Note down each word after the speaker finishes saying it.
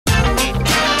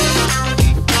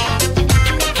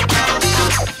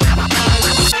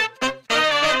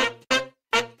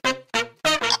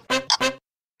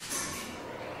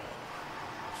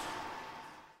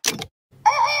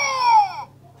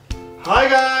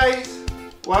guys!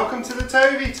 Welcome to the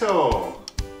Tovey Tour.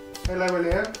 Hello,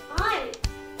 William. Hi.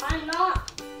 I'm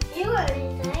not. You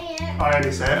only say it. I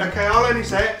only say it. Okay, I'll only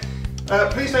say it.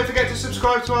 Please don't forget to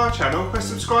subscribe to our channel. Press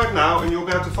subscribe now and you'll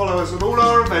be able to follow us on all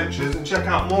our adventures and check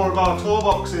out more of our tour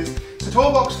boxes. It's a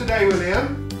tour box today,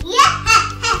 William. Yeah.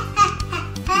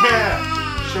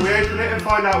 Yeah. Shall we open it and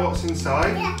find out what's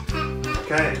inside? Yeah.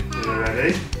 Okay, you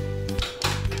ready?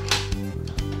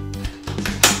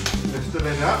 Lift the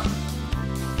lid up.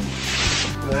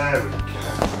 There we go.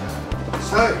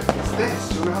 So, it's this.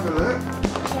 Do you want to have a look?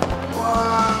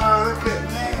 Wow, look at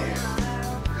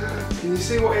this. Can you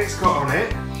see what it's got on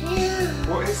it?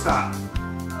 What is that?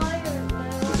 I don't know.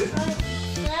 Is it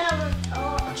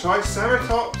a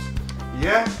triceratops?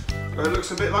 Yeah, it looks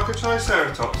a bit like a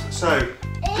triceratops. So,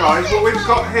 guys, what we've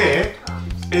got here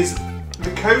is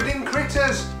the coding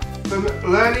critters from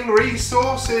Learning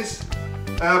Resources.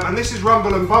 And this is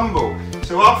Rumble and Bumble.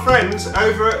 So our friends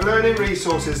over at Learning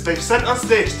Resources, they've sent us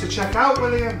this to check out,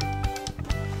 William.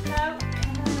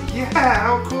 Yeah,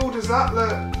 how cool does that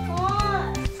look?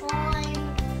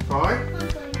 Fine.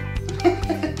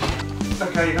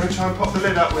 Okay, you're going to try and pop the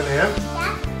lid up, William.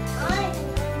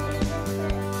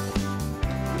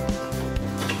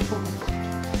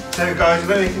 So guys, I don't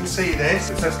know if you can see this.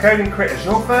 It says Coding Critters,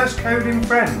 your first coding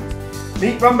friend.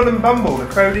 Meet Rumble and Bumble, the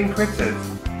coding critters.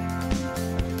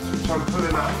 So try and pull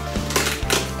him out.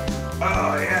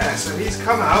 Oh yeah, so he's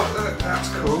come out. Look, that's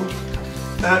cool.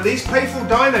 These playful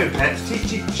dino pets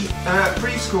teach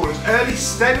preschoolers early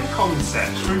STEM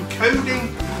concepts through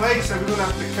coding play. So we're going to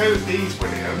have to code these,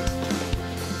 William.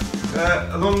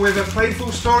 Along with a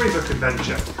playful storybook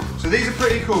adventure. So these are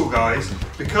pretty cool, guys,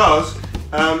 because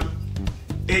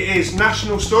it is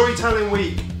National Storytelling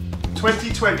Week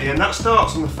 2020 and that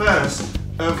starts on the 1st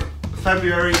of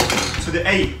February to the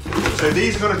 8th. So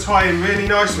these are going to tie in really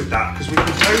nice with that because we can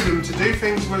code them to do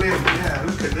things, William. Yeah,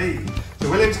 look at these. So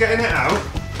William's getting it out.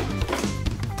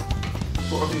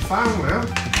 What have you found, Will?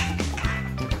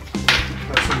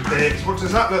 That's some bits. What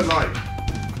does that look like?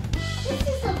 This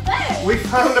is a bone. We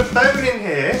found a bone in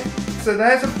here. So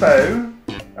there's a bone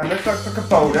and looks like a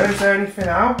boulder. Is there anything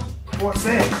else? What's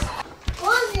this?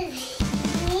 What's in here?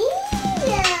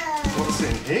 What's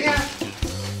in here?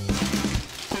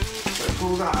 So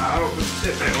pull that out. Let's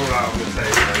tip it all out on the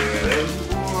table, really.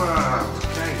 Wow.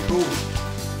 Okay, cool.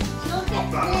 Look Pop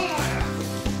that at up there.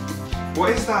 What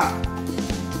is that?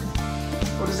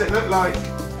 What does it look like?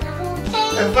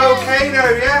 this. A volcano,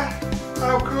 yeah?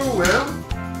 How cool, Will?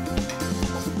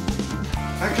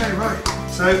 Okay, right.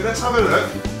 So let's have a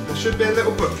look. There should be a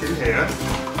little book in here.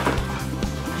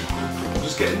 I'm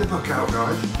just getting the book out,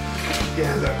 guys.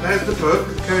 Yeah, look, there's the book,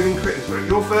 the Coding Critters book.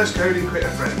 Your first coding critter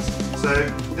friends. So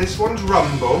this one's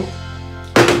Rumble.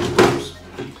 Oops.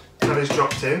 That is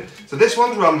dropped in. So this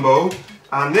one's Rumble,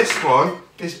 and this one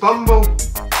is Bumble.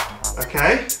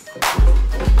 Okay?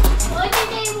 Why did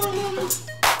they want to...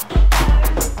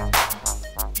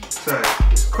 So,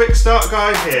 it's a quick start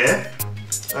guide here.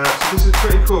 So this is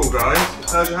pretty cool, guys. It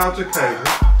tells you how to code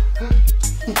them.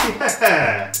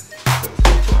 Yeah! So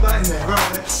put that in there.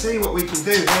 Right, let's see what we can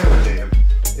do here, William.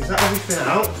 Is that everything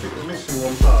out? I think we're missing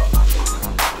one part.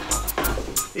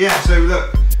 Yeah, so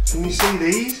look, can you see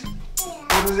these?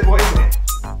 What is it? Eggs.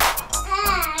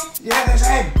 Yeah, there's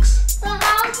eggs. So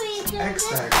how do you do Eggs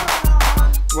this? there.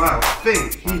 Wow, I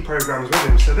think he programs with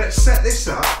him. So let's set this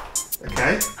up.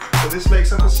 Okay, so this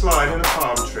makes up a slide in a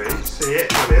palm tree. See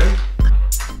it, William? Is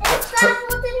that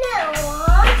for the little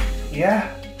one? Yeah.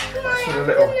 Can That's I for the have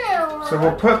little. the little one? So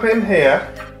we'll put him here,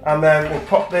 and then we'll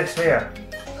pop this here.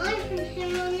 I put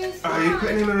him on this Are you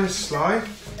putting him on a slide?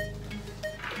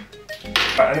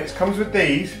 Right, and it comes with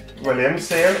these, William.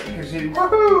 See him? It gives you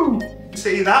woohoo!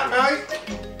 See that, guys?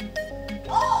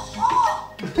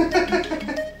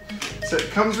 So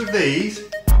it comes with these,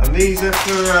 and these are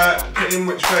for putting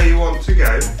which way you want to go.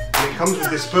 And it comes with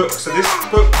this book. So this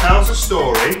book tells a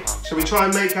story. Shall we try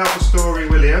and make out the story,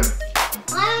 William?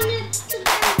 I want to do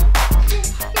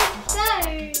this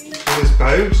bone. With this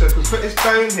bone. So if we put this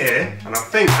bone here, and I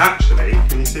think actually,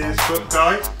 can you see this book,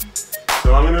 guys?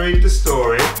 So I'm going to read the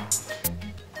story.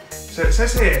 So it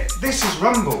says here, this is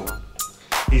Rumble.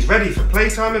 He's ready for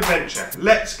playtime adventure.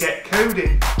 Let's get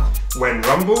coding. When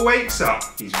Rumble wakes up,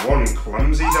 he's one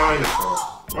clumsy dinosaur.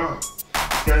 Wow,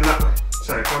 he's going that way.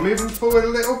 So if I move him forward a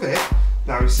little bit,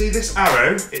 now you see this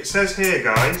arrow, it says here,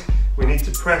 guys, we need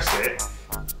to press it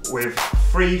with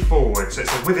 3 forward. So it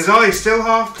says, with his eyes still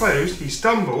half closed, he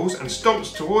stumbles and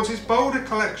stomps towards his boulder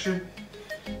collection.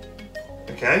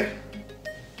 Okay?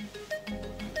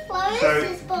 Where So-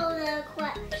 is this boulder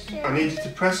collection? I need you to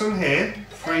press on here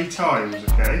 3 times,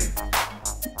 okay?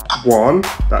 1.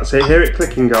 That's it. Hear it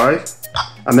clicking, guys.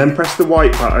 And then press the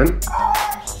white button.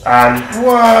 And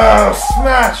whoa,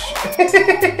 smash!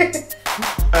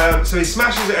 So he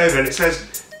smashes it over and it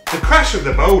says, the crash of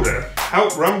the boulder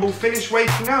helped Rumble finish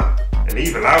waking up. An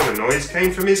even louder noise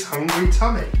came from his hungry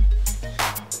tummy.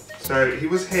 So he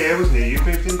was here, wasn't he? You've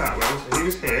moved him back well, so he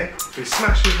was here. So he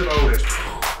smashes the boulder.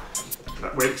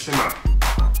 That wakes him up.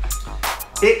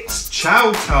 It's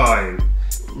chow time!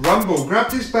 Rumble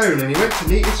grabbed his bone and he went to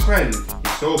meet his friend. He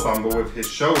saw Bumble with his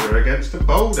shoulder against a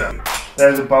boulder.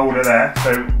 There's a boulder there.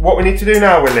 So what we need to do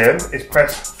now, William, is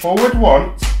press forward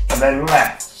once and then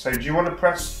left. So do you want to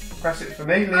press it for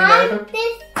me? Lean over.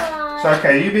 This guy. So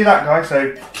okay, you be that guy.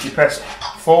 So you press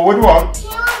forward once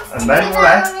and then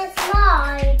left.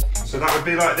 So that would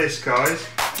be like this, guys.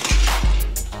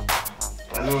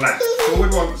 And left.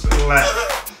 Forward once and left.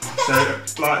 So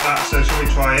like that. So shall we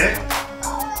try it?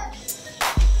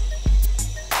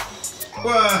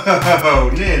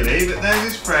 Whoa, nearly, but there's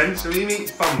his friend, so he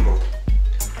meets Bumble.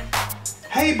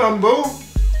 Hey Bumble,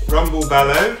 Rumble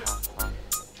bellowed.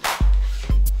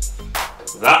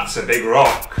 That's a big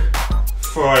rock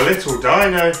for a little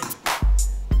dino.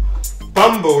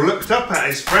 Bumble looked up at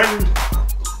his friend.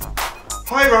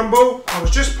 Hi Rumble, I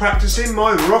was just practicing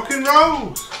my rock and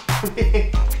rolls.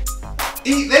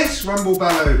 Eat this, Rumble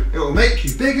bellowed. It will make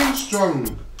you big and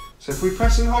strong. So if we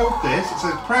press and hold this, it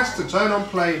says press to turn on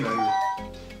play mode.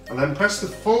 And then press the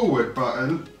forward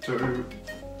button to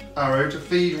arrow to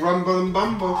feed Rumble and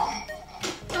Bumble.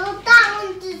 Well, that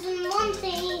one doesn't want to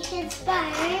eat his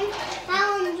bone.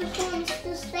 That one just wants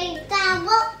to stay down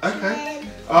watching. Okay.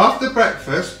 After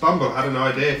breakfast, Bumble had an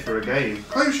idea for a game.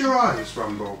 Close your eyes,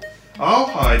 Rumble. I'll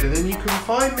hide and then you can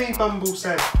find me, Bumble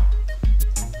said.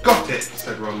 Got it,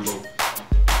 said Rumble.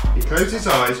 He closed his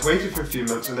eyes, waited for a few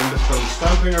minutes and then began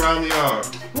stamping around the yard.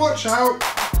 Watch out,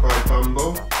 cried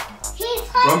Bumble.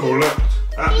 Rumble looked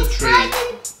at the tree.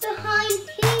 He's behind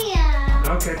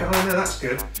here. Okay, behind there, that's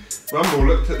good. Rumble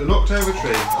looked at the knocked over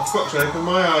tree. I've got to open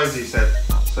my eyes, he said.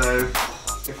 So,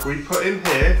 if we put him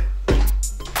here,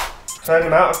 turn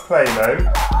him out of play mode,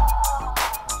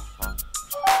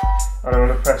 and I'm going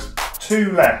to press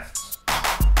 2 lefts.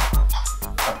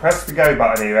 I press the go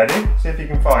button, are you ready? See if you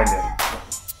can find him.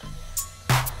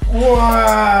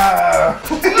 Wow!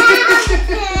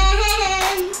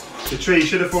 The tree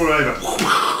should have fallen over.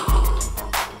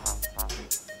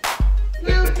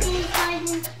 Now he's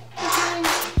hiding behind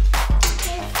his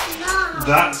slide.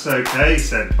 That's okay,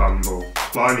 said Bumble,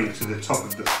 climbing to the top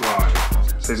of the slide.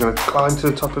 So he's going to climb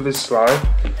to the top of his slide.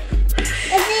 Is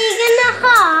he gonna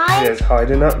hide? He is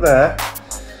hiding up there.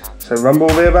 So Rumble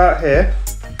will be about here.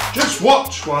 Just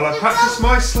watch while I practice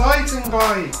my slides and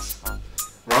glides.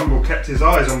 Rumble kept his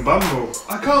eyes on Bumble.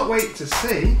 I can't wait to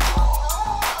see.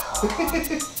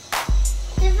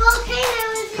 The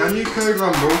volcano is... Can you code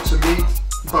Rumble to meet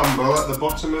Bumble at the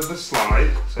bottom of the slide?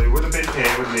 So he would have been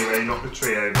here, wouldn't he, where he knocked the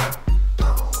tree over.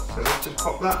 So let's just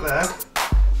pop that there.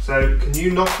 So can you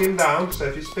knock him down? So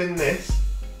if you spin this,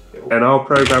 and I'll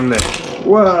program this.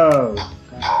 Whoa!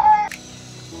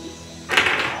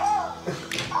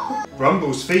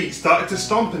 Rumble's feet started to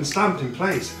stomp and stamp in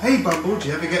place. Hey Bumble, do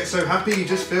you ever get so happy you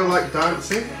just feel like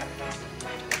dancing?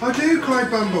 I do, cried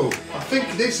Bumble. I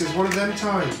think this is one of them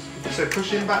times. So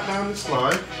push him back down the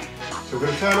slide. So we're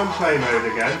going to turn on play mode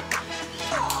again.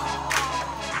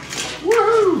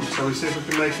 Woohoo! So we see if we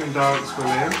can make him dance,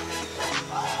 William.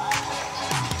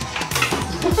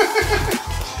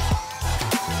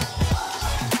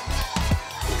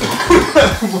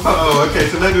 Whoa, okay,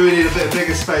 so maybe we need a bit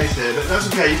bigger space here, but that's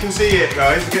okay, you can see it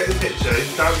guys, you get the picture,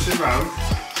 he's dancing around.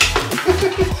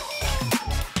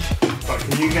 Right,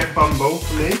 can you get Bumble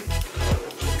for me?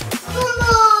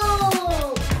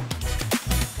 Bumble!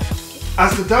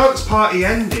 As the dance party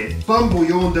ended, Bumble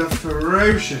yawned a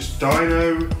ferocious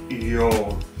dino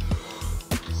yawn.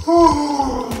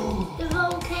 The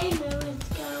volcano is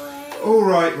going.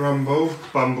 Alright Rumble,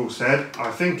 Bumble said,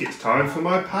 I think it's time for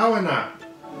my power nap.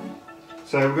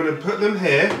 So we're going to put them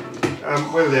here,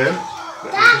 William.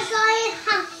 That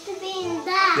guy has to be in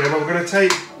there. Yeah, well we're going to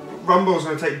take, Rumble's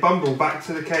going to take Bumble back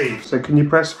to the cave. So can you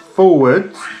press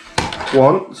forward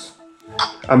once,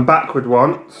 and backward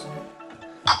once,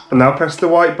 and now press the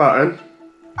white button.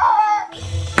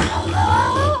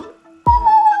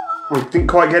 We didn't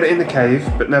quite get it in the cave,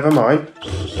 but never mind.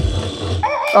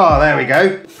 Oh, there we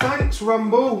go. Thanks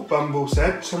Rumble, Bumble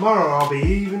said. Tomorrow I'll be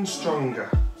even stronger.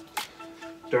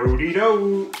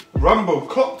 Do-de-do. Rumble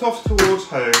clocked off towards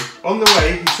home. On the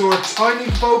way, he saw a tiny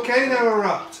volcano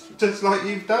erupt, just like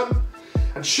you've done,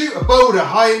 and shoot a boulder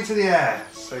high into the air.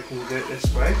 So can you do it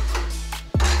this way?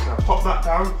 Now pop that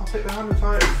down, pop it down and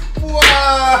fire it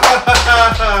Wow!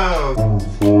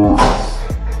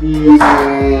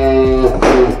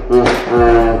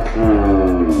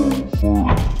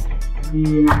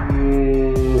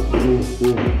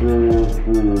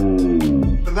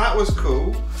 But that was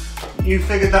cool. You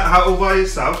figured that out all by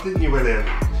yourself, didn't you, William?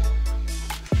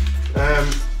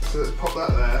 So let's pop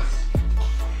that there.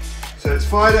 So it's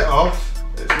fired it off,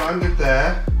 it's landed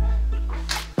there.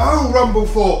 Oh, Rumble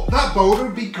thought that boulder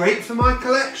would be great for my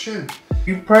collection.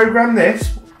 You program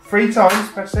this 3 times,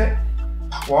 press it.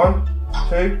 1,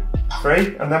 2,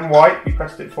 3, and then white. You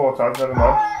pressed it 4 times, never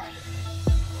mind.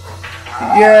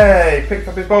 Yay, picked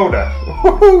up his boulder.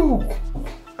 Woohoo!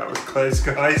 That was close,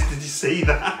 guys. Did you see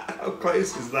that? How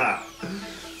close is that?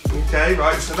 Okay,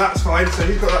 right, so that's fine. So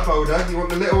he's got that boulder. You want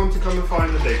the little one to come and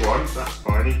find the big one. That's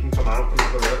fine, he can come out and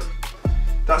have a look.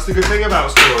 That's the good thing about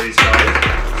stories,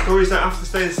 guys. Stories don't have to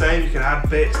stay the same. You can add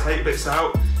bits, take bits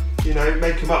out, you know,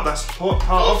 make them up. That's part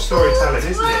of storytelling,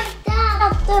 isn't it?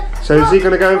 So is he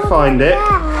going to go and find it?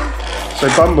 So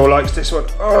Bumble likes this one.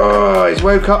 Oh, he's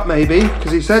woke up maybe,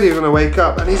 because he said he was going to wake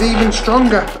up, and he's even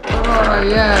stronger. Oh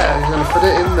yeah, he's going to put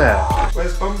it in there.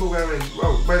 Where's Bumble going?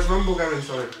 Oh, where's Rumble going,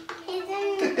 sorry? He's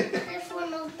in this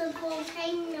one of the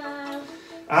volcano.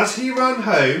 As he ran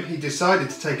home, he decided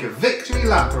to take a victory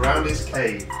lap around his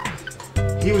cave.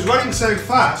 He was running so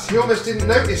fast, he almost didn't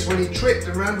notice when he tripped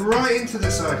and ran right into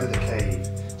the side of the cave.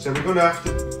 So we're going to have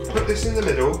to put this in the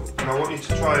middle, and I want you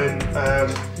to try and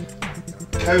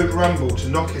code Rumble to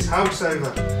knock his house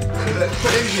over. So let's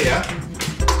put him here,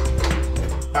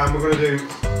 and we're going to do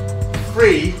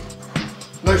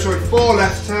 4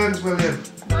 left turns, William.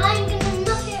 I'm going to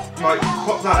knock it over. Right,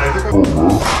 pop that over.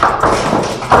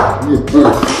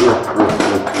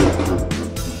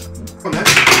 Come on then.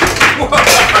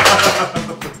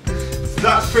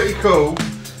 That's pretty cool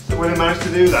that William managed to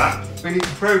do that. We need to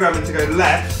program it to go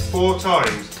left 4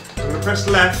 times. So I'm going to press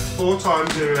left 4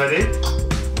 times. Are you ready?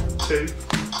 2,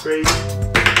 3, 4.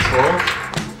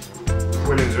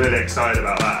 William's really excited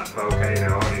about that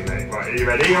volcano, aren't you, mate? Right, are you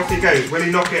ready? Off he goes. Will he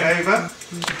knock it over?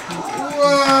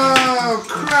 Whoa!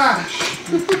 Crash!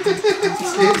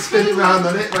 See it spinning around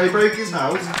on it where he broke his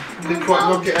house. Didn't quite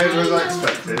knock it over as I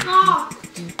expected.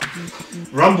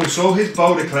 Rumble saw his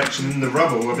boulder collection in the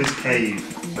rubble of his cave.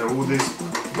 So all these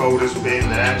boulders will be in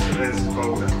there, so there's his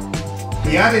boulder.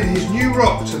 He added his new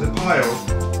rock to the pile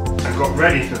and got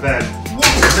ready for bed. What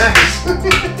a mess!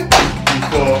 He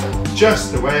thought,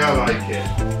 just the way I like it.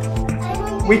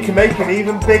 We can make an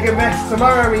even bigger mess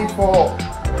tomorrow, he thought.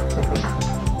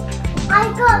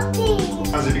 I got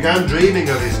these. As he began dreaming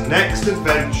of his next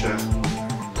adventure.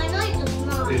 I like the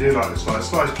slide. You do like the slide. The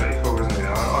slide's pretty cool, isn't it?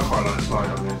 I quite like the slide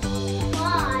on this.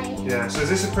 Why? Yeah, so is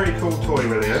this a pretty cool toy,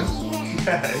 William?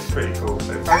 Yeah, it's pretty cool.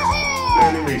 So thanks for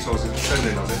learning resources for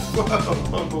sending on it. Whoa,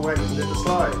 Bumble went and did the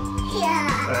slide.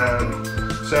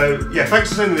 Yeah. So yeah, thanks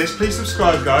for sending this. Please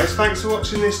subscribe, guys. Thanks for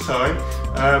watching this time.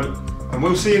 And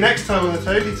we'll see you next time on the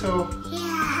Tovey Tour.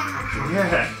 Yeah.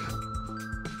 Yeah.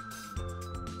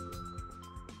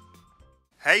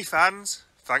 Hey fans,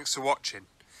 thanks for watching.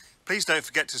 Please don't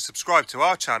forget to subscribe to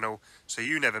our channel so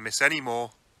you never miss any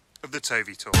more of the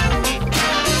Tovey Tour.